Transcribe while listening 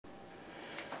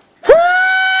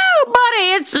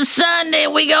a Sunday,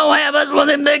 we gonna have us one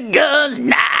of them guns,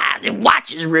 knives, and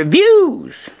watches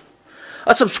reviews.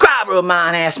 A subscriber of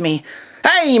mine asked me,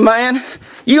 hey man,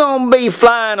 you gonna be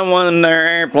flying on one of them there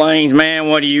airplanes, man,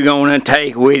 what are you gonna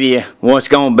take with you? What's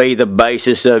gonna be the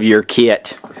basis of your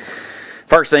kit?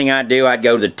 First thing I'd do, I'd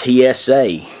go to the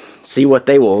TSA. See what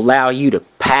they will allow you to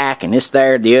pack and this,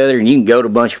 there, the other, and you can go to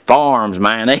a bunch of farms,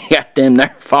 man. They got them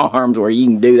there farms where you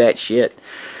can do that shit.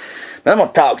 But I'm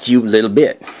gonna talk to you a little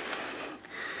bit.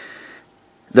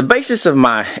 The basis of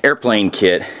my airplane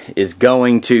kit is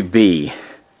going to be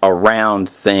around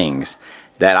things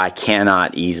that I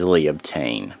cannot easily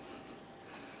obtain.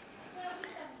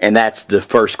 And that's the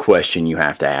first question you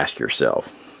have to ask yourself.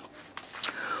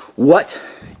 What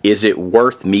is it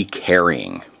worth me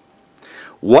carrying?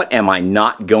 What am I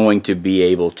not going to be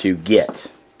able to get?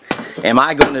 Am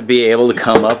I going to be able to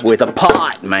come up with a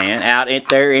pot, man, out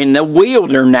there in the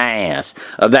wilderness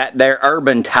of that there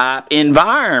urban type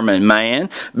environment, man?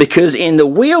 Because in the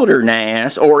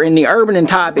wilderness or in the urban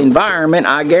type environment,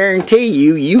 I guarantee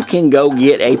you, you can go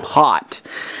get a pot.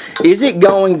 Is it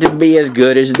going to be as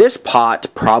good as this pot?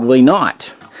 Probably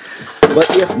not. But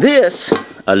if this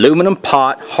aluminum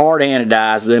pot, hard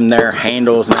anodized, them there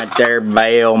handles and that there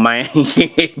bale, man,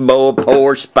 bowl,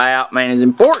 pour, spout, man, is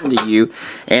important to you,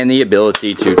 and the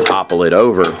ability to topple it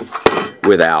over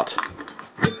without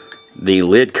the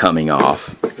lid coming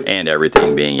off and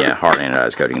everything being, hard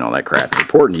anodized coating and all that crap is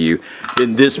important to you,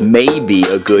 then this may be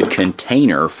a good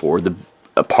container for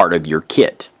a part of your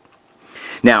kit.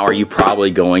 Now, are you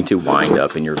probably going to wind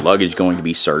up and your luggage going to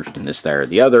be searched and this, there, or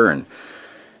the other,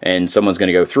 and someone's going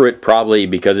to go through it probably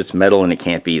because it's metal and it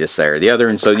can't be this, there, or the other,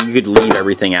 and so you could leave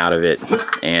everything out of it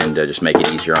and just make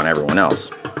it easier on everyone else.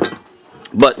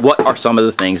 But what are some of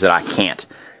the things that I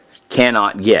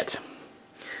cannot get?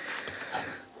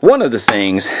 One of the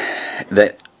things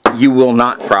that you will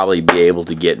not probably be able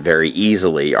to get very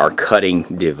easily are cutting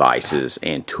devices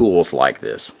and tools like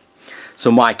this. So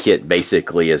my kit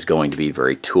basically is going to be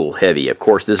very tool heavy. Of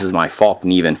course, this is my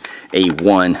Falkneven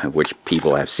A1, which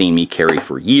people have seen me carry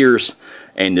for years.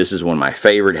 And this is one of my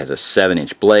favorite. It has a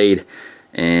 7-inch blade.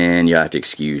 And you have to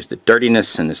excuse the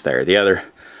dirtiness and this, there, the other.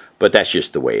 But that's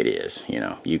just the way it is. You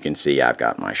know, you can see I've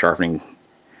got my sharpening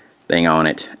thing on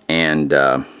it. And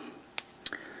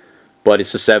but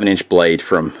it's a 7-inch blade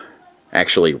from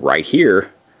actually right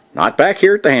here, not back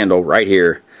here at the handle, right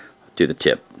here to the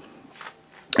tip.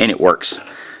 And it works.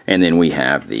 And then we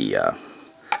have the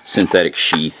synthetic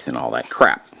sheath and all that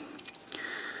crap.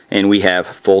 And we have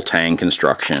full tang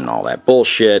construction and all that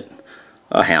bullshit.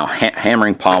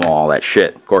 Hammering pommel, all that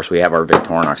shit. Of course, we have our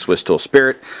Victorinox Swiss Tool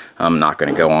Spirit. I'm not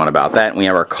going to go on about that. And we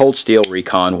have our Cold Steel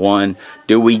Recon 1.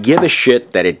 Do we give a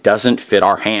shit that it doesn't fit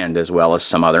our hand as well as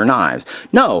some other knives?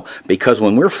 No, because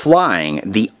when we're flying,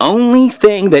 the only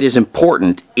thing that is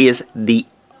important is the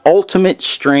ultimate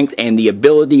strength and the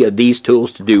ability of these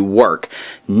tools to do work.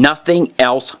 Nothing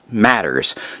else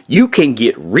matters. You can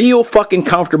get real fucking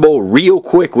comfortable real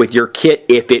quick with your kit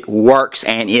if it works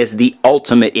and is the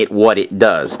ultimate at what it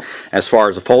does. As far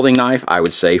as a folding knife, I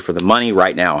would say for the money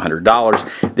right now,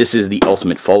 $100, this is the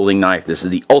ultimate folding knife. This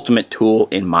is the ultimate tool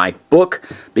in my book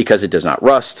because it does not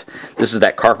rust. This is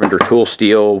that Carpenter tool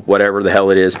steel, whatever the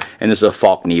hell it is, and this is a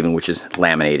Falkneven, which is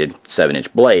laminated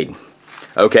 7-inch blade.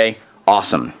 Okay?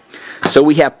 Awesome. So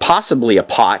we have possibly a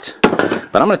pot,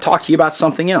 but I'm going to talk to you about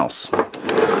something else.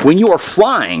 When you are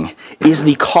flying, is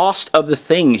the cost of the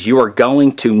things you are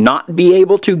going to not be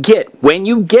able to get when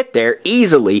you get there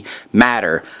easily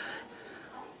matter?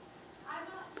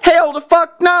 Hell the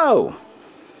fuck no!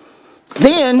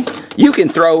 Then you can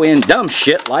throw in dumb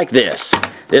shit like this.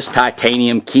 This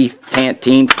titanium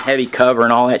canteen heavy cover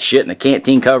and all that shit, and the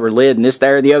canteen cover lid and this,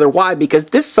 there, the other. Why? Because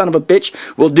this son of a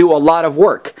bitch will do a lot of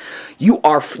work.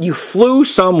 You flew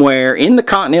somewhere in the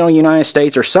continental United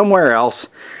States or somewhere else,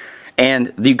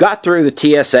 and you got through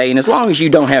the TSA, and as long as you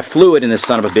don't have fluid in this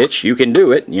son of a bitch, you can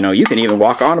do it. You know, you can even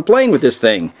walk on a plane with this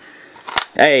thing.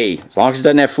 Hey, as long as it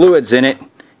doesn't have fluids in it,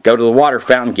 go to the water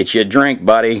fountain, get you a drink,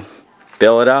 buddy.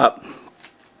 Fill it up.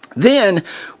 Then,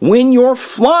 when you're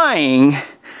flying,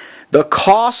 the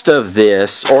cost of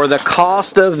this, or the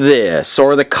cost of this,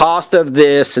 or the cost of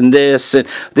this, and this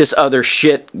other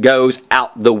shit goes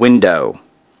out the window.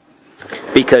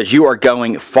 Because you are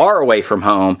going far away from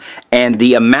home, and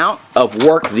the amount of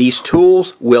work these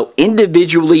tools will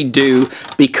individually do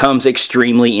becomes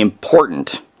extremely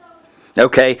important.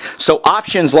 Okay, so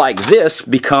options like this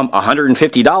become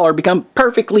 $150, become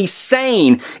perfectly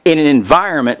sane in an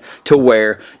environment to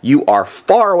where you are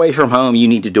far away from home, you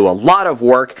need to do a lot of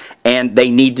work, and they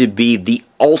need to be the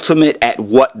ultimate at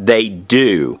what they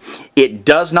do. It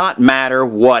does not matter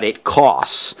what it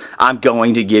costs. I'm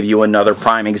going to give you another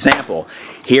prime example.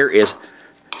 Here is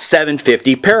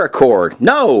 $750 paracord.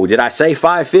 No, did I say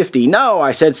 $550? No,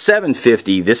 I said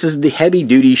 $750. This is the heavy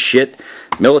duty shit,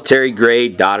 military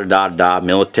grade,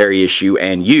 military issue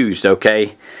and used,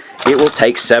 okay? It will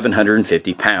take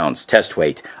 750 pounds, test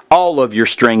weight. All of your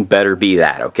string better be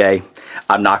that, okay?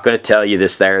 I'm not going to tell you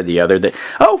this, that, or the other, that,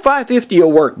 oh, 550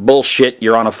 will work. Bullshit,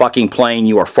 you're on a fucking plane,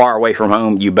 you are far away from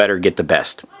home, you better get the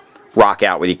best. Rock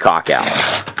out with your cock out.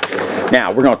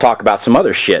 Now, we're going to talk about some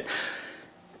other shit.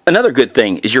 Another good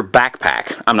thing is your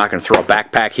backpack. I'm not going to throw a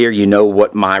backpack here. You know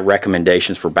what my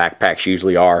recommendations for backpacks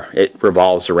usually are. It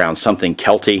revolves around something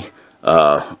Kelty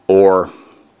or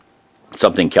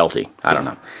something Kelty. I don't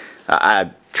know.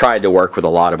 I've tried to work with a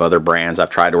lot of other brands.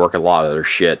 I've tried to work with a lot of other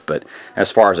shit. But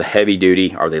as far as a heavy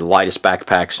duty, are they lightest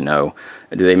backpacks? No.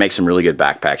 Do they make some really good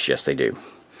backpacks? Yes, they do.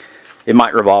 It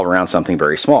might revolve around something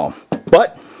very small.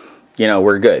 But, you know,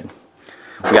 we're good.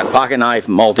 We got a pocket knife,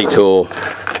 multi-tool.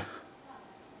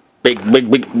 We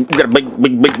got a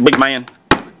big man.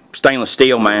 Stainless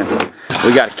steel, man.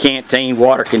 We got a canteen,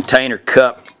 water container,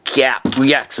 cup, cap.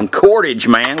 We got some cordage,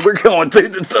 man. We're going through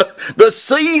the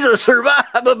seas of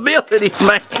survivability,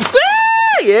 man.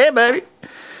 Yeah, baby.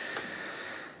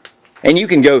 And you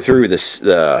can go through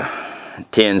the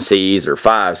 10 C's or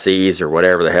 5 C's or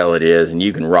whatever the hell it is, and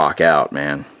you can rock out,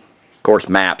 man. Of course,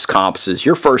 maps, compasses,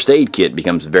 your first aid kit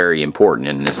becomes very important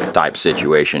in this type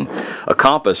situation. A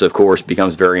compass, of course,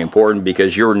 becomes very important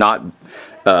because you're not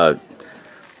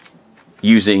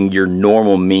using your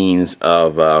normal means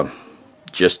of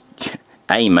just,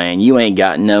 hey man, you ain't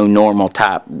got no normal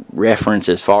type reference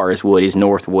as far as what is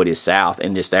north, what is south,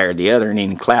 and this, that, or the other, and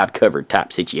in a cloud-covered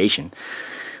type situation.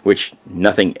 Which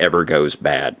nothing ever goes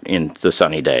bad in the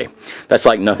sunny day. That's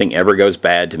like nothing ever goes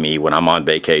bad to me when I'm on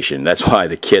vacation. That's why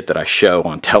the kit that I show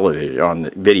on television, on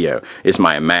the video, is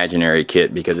my imaginary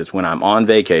kit, because it's when I'm on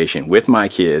vacation with my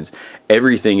kids,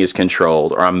 everything is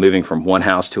controlled, or I'm moving from one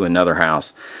house to another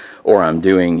house, or I'm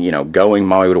doing, you know, going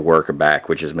my way to work or back,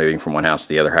 which is moving from one house to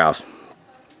the other house,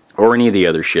 or any of the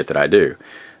other shit that I do.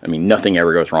 I mean, nothing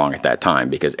ever goes wrong at that time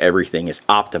because everything is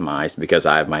optimized because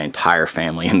I have my entire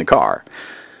family in the car.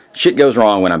 Shit goes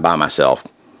wrong when I'm by myself.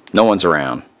 No one's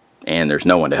around. And there's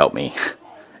no one to help me.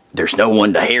 There's no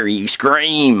one to hear you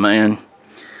scream, man.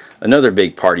 Another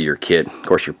big part of your kit, of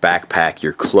course, your backpack,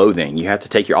 your clothing. You have to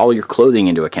take all your clothing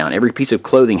into account. Every piece of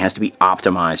clothing has to be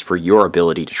optimized for your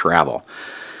ability to travel.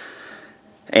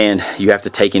 And you have to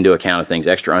take into account things,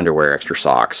 extra underwear, extra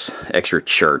socks, extra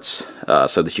shirts,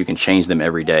 so that you can change them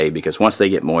every day. Because once they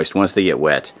get moist, once they get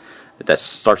wet, that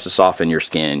starts to soften your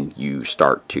skin, you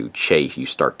start to chafe, you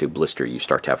start to blister, you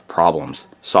start to have problems.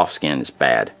 Soft skin is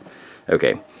bad.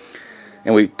 Okay,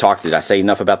 and we talked, did I say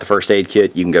enough about the first aid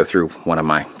kit? You can go through one of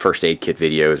my first aid kit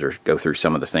videos or go through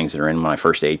some of the things that are in my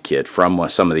first aid kit from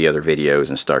some of the other videos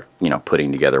and start, you know,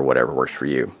 putting together whatever works for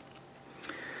you.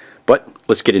 But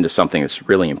let's get into something that's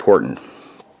really important.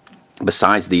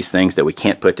 Besides these things that we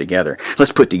can't put together,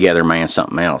 let's put together, man,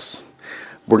 something else.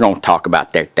 We're going to talk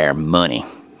about that there money.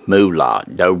 Moolah,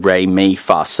 do, re, mi,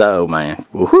 fa, so, man.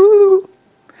 Woohoo!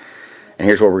 And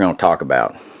here's what we're going to talk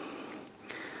about.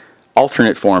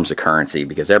 Alternate forms of currency,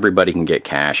 because everybody can get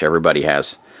cash. Everybody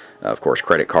has, of course,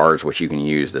 credit cards, which you can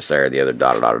use this, there, the other,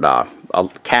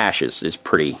 Cash is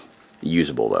pretty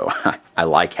usable, though. I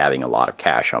like having a lot of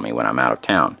cash on me when I'm out of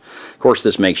town. Of course,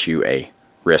 this makes you a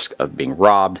risk of being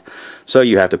robbed, so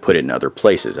you have to put it in other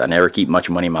places. I never keep much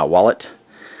money in my wallet.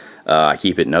 I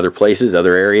keep it in other places,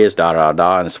 other areas,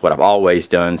 and it's what I've always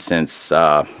done since,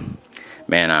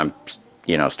 man, I'm,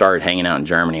 you know, started hanging out in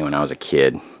Germany when I was a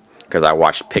kid, because I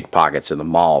watched pickpockets in the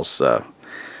malls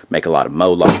make a lot of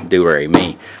moolah, do, re,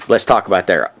 mi. Let's talk about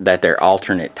their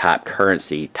alternate type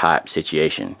currency type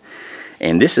situation.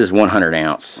 And this is 100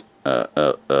 ounce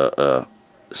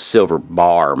silver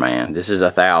bar, man. This is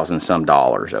 $1,000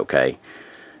 some, okay?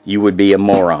 You would be a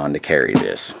moron to carry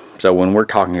this. So when we're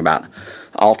talking about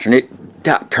alternate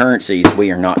type currencies,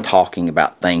 we are not talking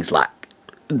about things like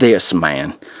this,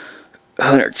 man.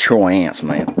 100 troy ounce,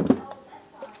 man.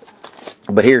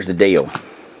 But here's the deal.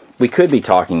 We could be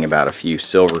talking about a few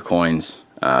silver coins,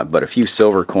 but a few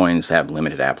silver coins have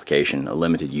limited application, a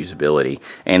limited usability,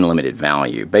 and limited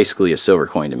value. Basically, a silver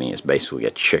coin to me is basically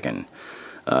a chicken,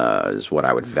 is what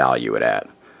I would value it at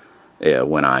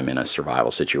when I'm in a survival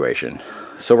situation.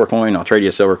 Silver coin, I'll trade you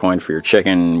a silver coin for your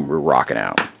chicken, we're rocking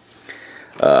out.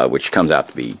 which comes out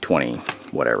to be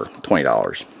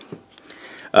 $20.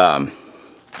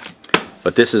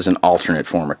 But this is an alternate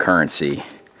form of currency,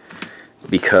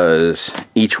 because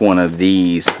each one of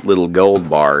these little gold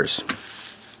bars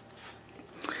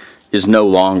is no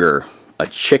longer a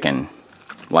chicken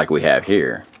like we have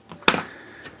here.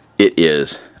 It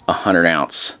is a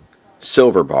 100-ounce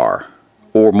silver bar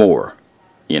or more.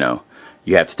 You know,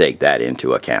 you have to take that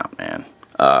into account, man.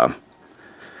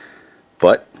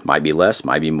 But might be less,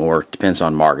 might be more, depends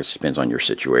on markets, depends on your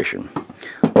situation.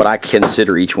 What I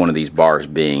consider each one of these bars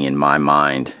being, in my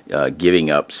mind, giving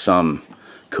up some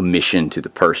commission to the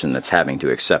person that's having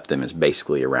to accept them, is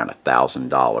basically around $1,000,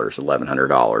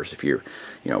 $1,100 if you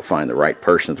find the right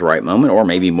person at the right moment, or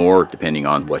maybe more depending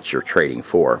on what you're trading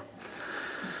for.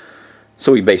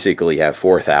 So we basically have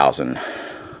 $4,000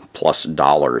 plus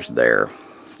dollars there.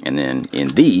 And then in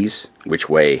these, which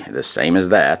weigh the same as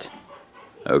that,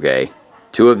 okay,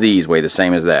 2 of these weigh the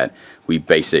same as that, we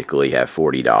basically have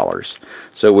 $40.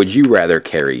 So would you rather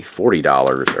carry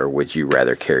 $40 or would you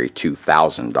rather carry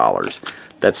 $2,000?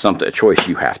 That's a choice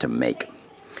you have to make.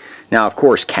 Now, of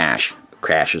course, cash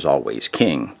is always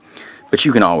king, but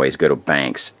you can always go to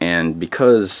banks. And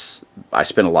because I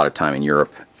spent a lot of time in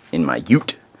Europe in my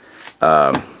ute,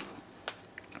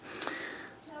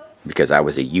 because I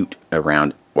was a ute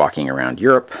walking around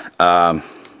Europe,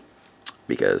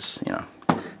 because,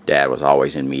 Dad was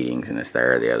always in meetings and this,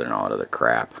 there, the other, and all that other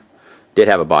crap. Did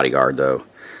have a bodyguard, though.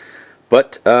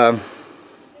 But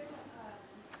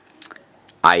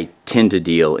I tend to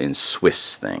deal in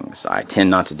Swiss things. I tend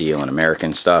not to deal in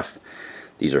American stuff.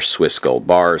 These are Swiss gold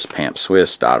bars, Pamp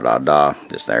Swiss,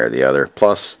 this, there, the other.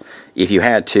 Plus, if you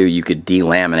had to, you could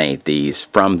delaminate these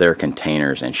from their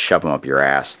containers and shove them up your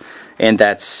ass. And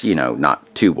that's,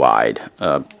 not too wide.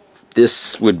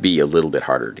 This would be a little bit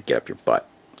harder to get up your butt.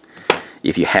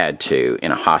 If you had to,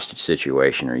 in a hostage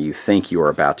situation, or you think you are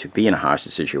about to be in a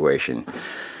hostage situation,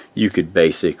 you could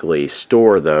basically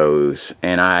store those.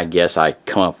 And I guess I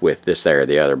come up with this, there, or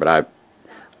the other, but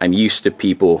I'm used to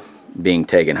people being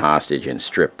taken hostage and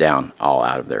stripped down all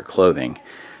out of their clothing.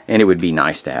 And it would be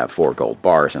nice to have 4 gold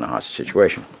bars in a hostage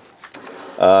situation.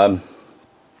 You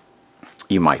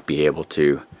might be able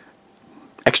to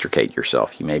extricate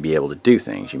yourself. You may be able to do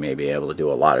things. You may be able to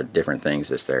do a lot of different things,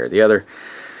 this, there, or the other.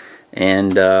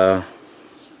 And,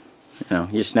 you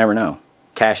just never know.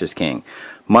 Cash is king.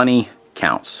 Money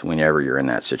counts whenever you're in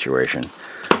that situation.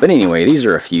 But anyway, these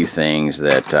are a few things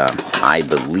that I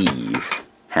believe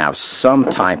have some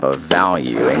type of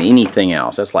value, and anything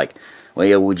else. That's like,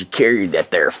 well, would you carry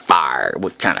that there fire?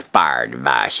 What kind of fire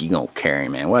device you gonna carry,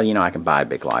 man? Well, I can buy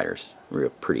big lighters.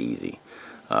 Pretty easy.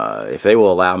 If they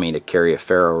will allow me to carry a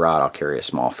ferro rod, I'll carry a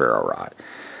small ferro rod.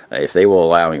 If they will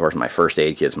allow me, of course, my first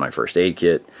aid kit is my first aid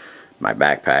kit. My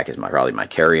backpack is probably my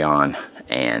carry-on,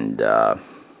 and the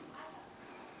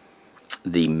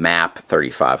MAP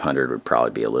 3500 would probably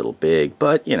be a little big,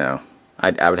 but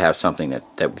I would have something that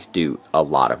would do a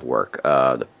lot of work.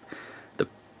 The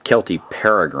Kelty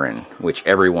Peregrine, which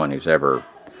everyone who's ever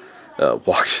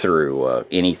walked through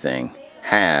anything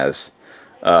has,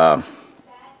 and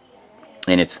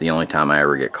it's the only time I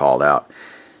ever get called out.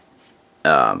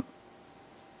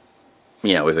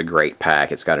 It was a great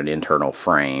pack. It's got an internal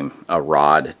frame, a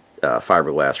rod,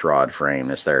 fiberglass rod frame,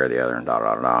 this, there, the other, and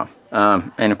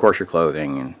and of course your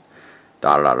clothing, and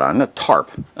and a tarp,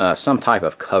 some type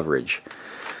of coverage.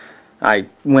 I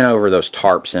went over those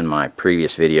tarps in my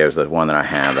previous videos. The one that I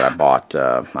have that I bought,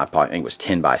 I think it was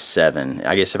 10 by 7.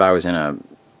 I guess if I was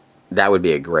that would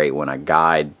be a great one. A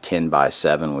guide 10 by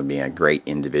 7 would be a great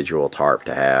individual tarp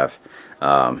to have.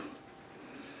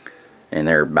 And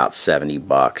they're about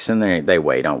 $70, and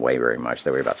they don't weigh very much.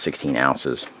 They weigh about 16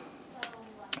 ounces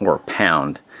or a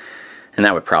pound, and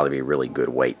that would probably be a really good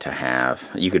weight to have.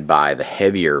 You could buy the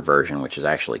heavier version, which is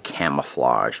actually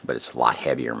camouflage, but it's a lot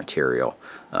heavier material.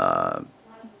 Man,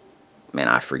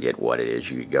 I forget what it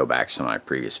is. You could go back to some of my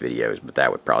previous videos, but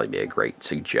that would probably be a great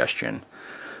suggestion.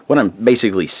 What I'm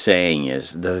basically saying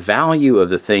is the value of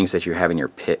the things that you have in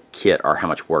your kit are how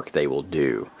much work they will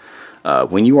do.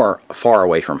 When you are far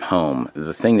away from home,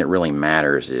 the thing that really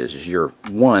matters is your,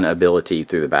 1, ability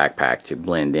through the backpack to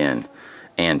blend in,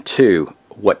 and 2,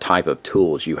 what type of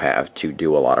tools you have to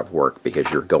do a lot of work,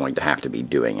 because you're going to have to be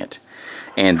doing it.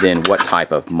 And then what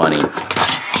type of money,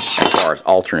 as far as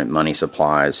alternate money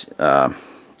supplies,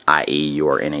 i.e.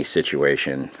 you're in a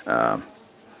situation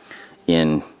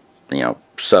in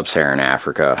sub-Saharan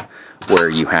Africa where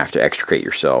you have to extricate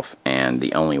yourself, and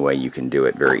the only way you can do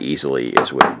it very easily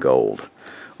is with gold.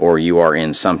 Or you are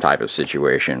in some type of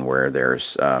situation where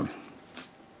there's a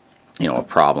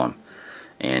problem,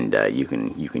 and you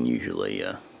can usually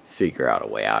figure out a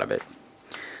way out of it.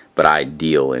 But I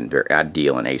deal in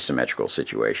asymmetrical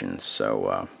situations,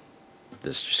 so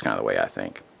this is just kind of the way I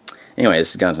think. Anyway, this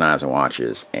is Guns, Knives, and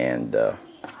Watches, and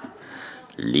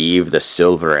leave the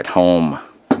silver at home.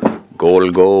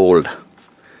 Gold, gold.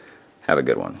 Have a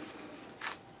good one.